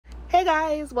Hey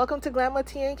guys, welcome to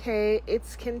GlamwithT&K.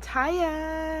 It's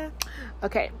Kentaya.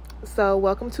 Okay, so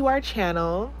welcome to our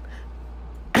channel.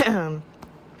 I'm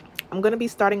going to be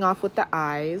starting off with the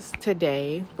eyes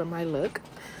today for my look.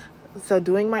 So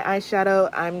doing my eyeshadow,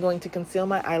 I'm going to conceal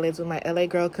my eyelids with my LA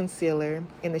Girl concealer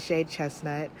in the shade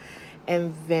Chestnut.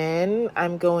 And then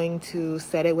I'm going to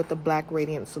set it with the Black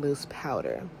Radiance Loose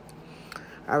powder.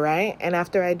 All right, and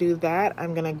after I do that,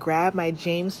 I'm gonna grab my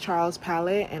James Charles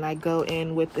palette and I go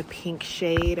in with the pink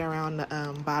shade around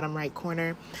the bottom right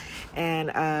corner, and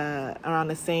around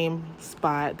the same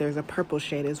spot there's a purple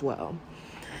shade as well.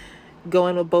 Go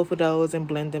in with both of those and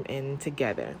blend them in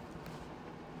together.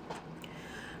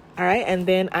 All right, and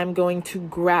then I'm going to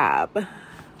grab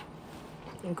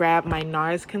my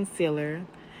NARS concealer,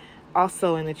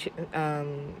 also in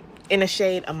the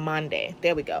shade Amande.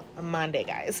 There we go, Amande,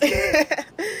 guys.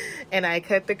 And I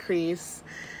cut the crease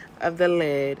of the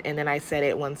lid and then I set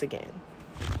it once again.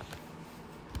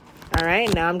 All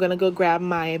right, now I'm gonna go grab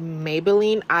my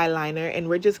Maybelline eyeliner and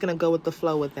we're just gonna go with the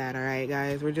flow with that. All right,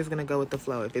 guys, we're just gonna go with the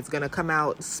flow. If it's gonna come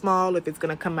out small, if it's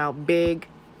gonna come out big,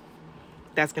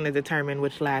 that's gonna determine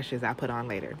which lashes I put on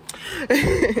later.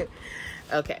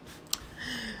 Okay,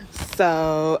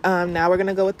 so now we're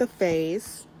gonna go with the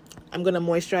face. I'm gonna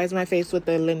moisturize my face with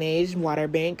the Laneige Water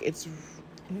Bank.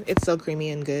 It's so creamy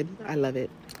and good. I love it.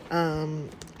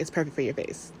 It's perfect for your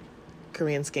face.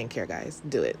 Korean skincare, guys,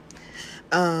 do it.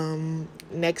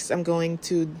 Next, I'm going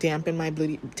to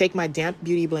take my damp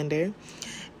beauty blender,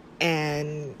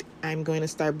 and I'm going to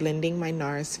start blending my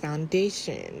NARS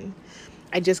foundation.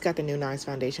 I just got the new NARS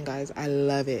foundation, guys. I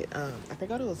love it. I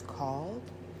forgot what it was called,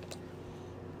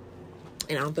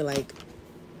 and I don't feel like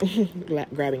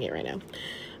grabbing it right now.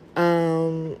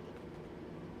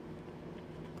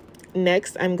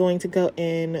 Next, I'm going to go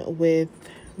in with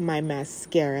my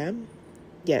mascara.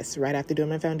 Yes, right after doing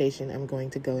my foundation, I'm going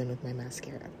to go in with my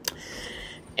mascara.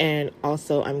 And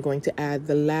also, I'm going to add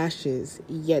the lashes,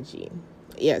 Yeji.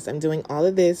 Yes, I'm doing all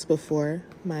of this before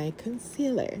my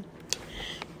concealer.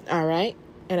 All right,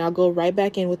 and I'll go right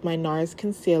back in with my NARS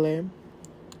concealer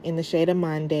in the shade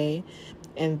Amande.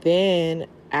 And then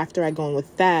after I go in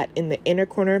with that, in the inner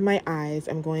corner of my eyes,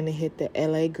 I'm going to hit the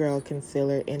LA Girl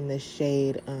concealer in the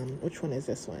shade, which one is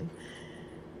this one?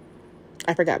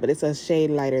 I forgot, but it's a shade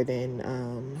lighter than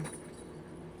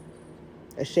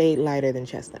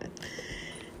Chestnut.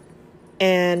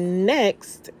 And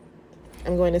next,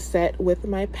 I'm going to set with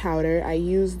my powder. I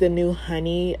use the new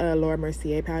Honey Laura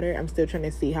Mercier powder. I'm still trying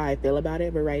to see how I feel about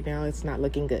it, but right now it's not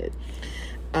looking good.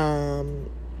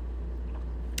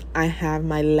 I have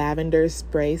my lavender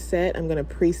spray set. I'm going to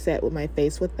preset with my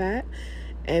face with that.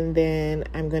 And then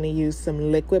I'm going to use some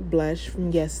liquid blush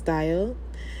from Yesstyle.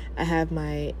 I have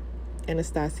my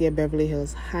Anastasia Beverly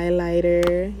Hills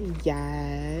highlighter.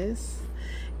 Yes.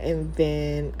 And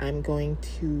then I'm going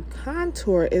to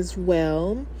contour as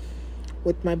well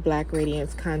with my Black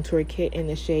Radiance contour kit in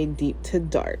the shade Deep to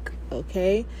Dark.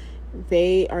 Okay.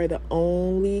 They are the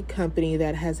only company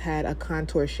that has had a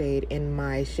contour shade in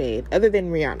my shade, other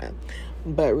than Rihanna.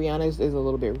 But Rihanna's is a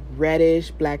little bit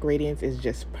reddish. Black Radiance is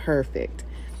just perfect.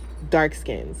 Dark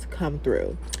skins come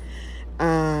through.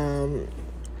 All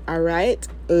right.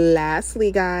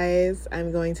 Lastly, guys,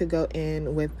 I'm going to go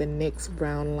in with the NYX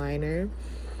brown liner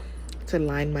to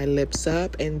line my lips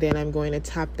up. And then I'm going to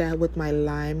top that with my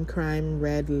Lime Crime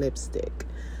red lipstick.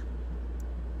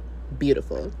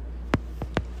 Beautiful.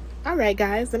 All right,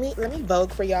 guys, let me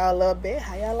vogue for y'all a little bit.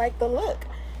 How y'all like the look?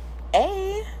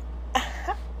 Hey.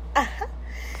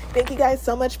 Thank you guys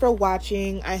so much for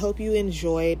watching. I hope you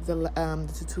enjoyed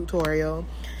the tutorial.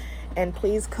 And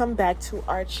please come back to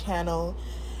our channel.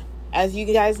 As you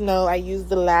guys know, I used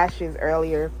the lashes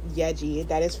earlier, Yeji.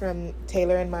 That is from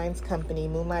Taylor & Mine's company,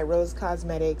 Moonlight Rose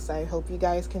Cosmetics. I hope you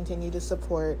guys continue to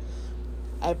support.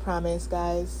 I promise,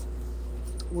 guys,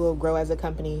 we'll grow as a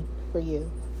company for you.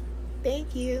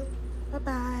 Thank you.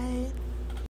 Bye-bye.